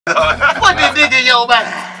What the dick in your mouth?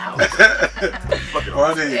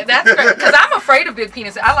 That's because I'm afraid of big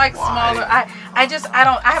penises. I like smaller. I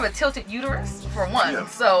have a tilted uterus for one,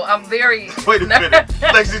 so I'm very. Wait a minute,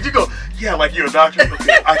 Lex, did you go? Yeah, like you're a doctor.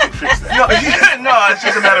 Okay, I can fix that. No, it's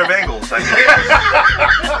just a matter of angles.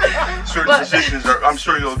 Certain positions are. I'm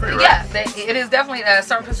sure you'll agree, right? Yeah, it is definitely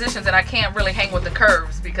certain positions, and I can't really hang with the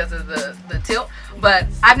curves because of the tilt. But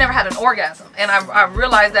I've never had an orgasm, and I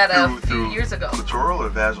realized that a few years ago. Clitoral or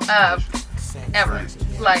vaginal? Ever.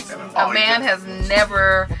 Like a man has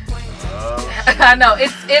never. I know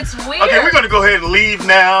it's weird. Okay, we're gonna go ahead and leave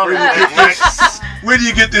now. Where do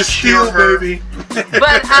you get this Steele, baby?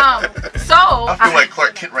 But so I feel like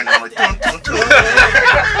Clark Kent right now, like dun, dun, dun.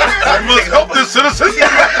 I must help this citizen. He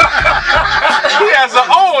has an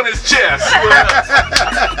O on his chest.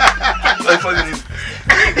 Like fucking.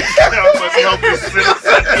 I must help this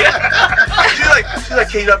citizen. She's like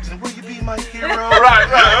Kate Upton. Will you be my hero? Right.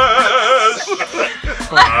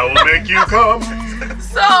 I will make you come.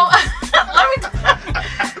 So let me.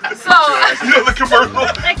 You know the commercial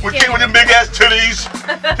with Kate with them big ass titties.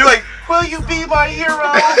 You're like, will you be my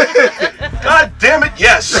hero? God damn it,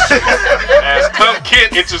 yes. As Tom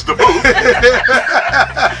Kent enters the booth,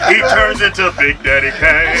 he turns into Big Daddy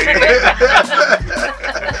Kane.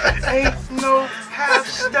 Ain't no half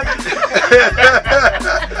stepping.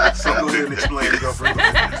 So go ahead and explain it, girlfriend. I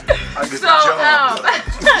get So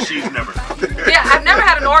She's never. yeah, I've never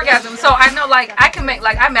had an orgasm, so I know like I can make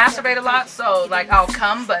I masturbate a lot, so like I'll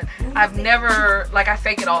come, but I've never I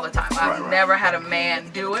fake it all the time. I've never had a man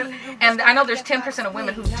do it, and I know there's 10% of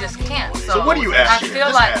women who just can't. So what do you ask? I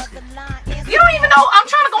feel like you don't even know. I'm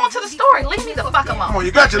trying to go into the story. Leave me the fuck alone. Come on,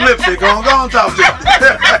 you got your lipstick on. Go on, talk to him.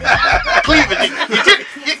 Cleavage.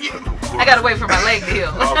 I gotta wait for my leg to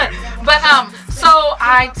heal. But so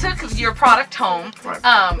I took your product home,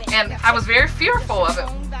 and I was very fearful of it,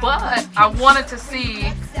 but I wanted to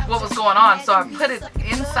see what was going on, so I put it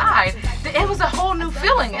inside. It was a whole new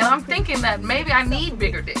feeling, and I'm thinking that maybe I need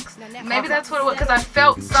bigger dicks. Maybe that's what it was, because I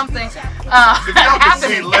felt something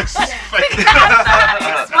happening. Lex's face. I don't know how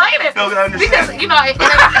to explain it. Because, you know, I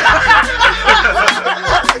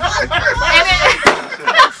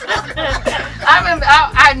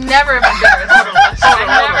never am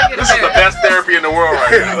embarrassed. This is the best therapy in the world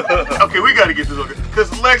right now. Okay, we got to get this over because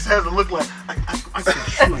Lex has a look like I can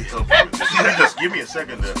truly help you with this. Just give me a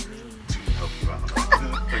second to help you out.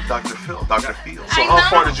 Like Dr. Phil, Dr. Field. So how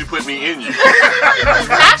far did you put me in you?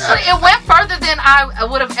 Actually, it went further than I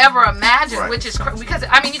would have ever imagined, which is because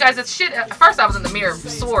I mean, you guys, it's shit. At first, I was in the mirror,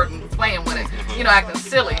 sword and playing with it, you know, acting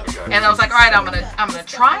silly, and I was like, all right, I'm gonna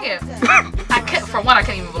try it. For one, I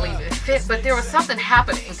can't even believe it fit, but there was something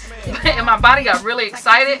happening, and my body got really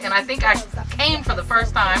excited, and I think I came for the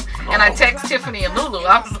first time, and I text Tiffany and Lulu.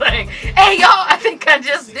 I was like, hey y'all, I think I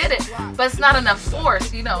just did it, but it's not enough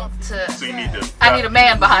force, you know, to. So you need to. I need a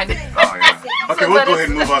man behind it. Oh, yeah. Okay, we'll go ahead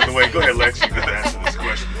and move out the way. Go ahead, Lex. You can answer this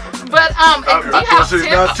question. But do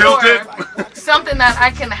you have tips or something that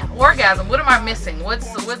I can orgasm? What am I missing? What's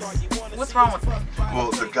wrong with me?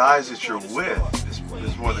 Well, the guys that you're with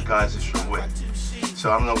is more the guys that you're with.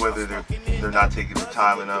 So I don't know whether they're not taking the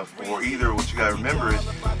time enough, or either. What you gotta remember is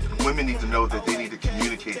women need to know that they need to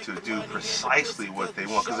communicate to do precisely what they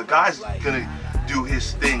want, because a guy's gonna do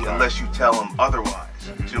his thing unless you tell him otherwise.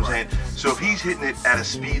 See what I'm saying? So if he's hitting it at a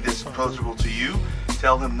speed that's pleasurable to you,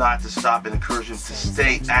 tell him not to stop and encourage him to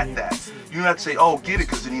stay at that. You don't have to say, oh, get it,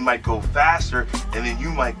 because then he might go faster, and then you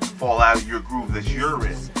might fall out of your groove that you're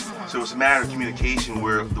in. So it's a matter of communication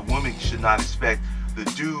where the woman should not expect the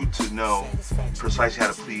dude to know precisely how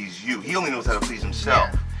to please you. He only knows how to please himself.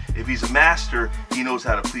 If he's a master, he knows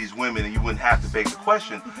how to please women, and you wouldn't have to beg the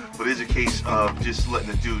question. But it's a case of just letting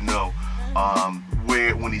the dude know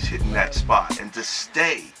when he's hitting that spot, and to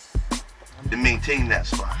stay and maintain that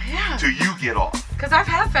spot till you get off. Because I've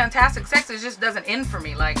had fantastic sex, it just doesn't end for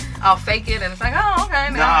me. Like, I'll fake it, and it's like, oh, okay.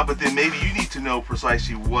 Nah, but then maybe you need to know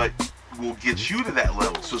precisely what will get you to that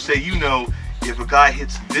level. So say you know if a guy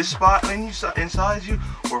hits this spot inside you,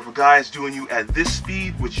 or if a guy is doing you at this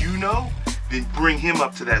speed, which you know, then bring him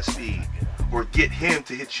up to that speed, or get him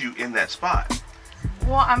to hit you in that spot.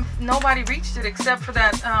 Well, nobody reached it except for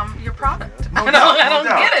that your product. No I don't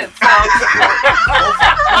doubt. get it. So.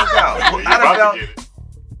 No doubt. Without a doubt.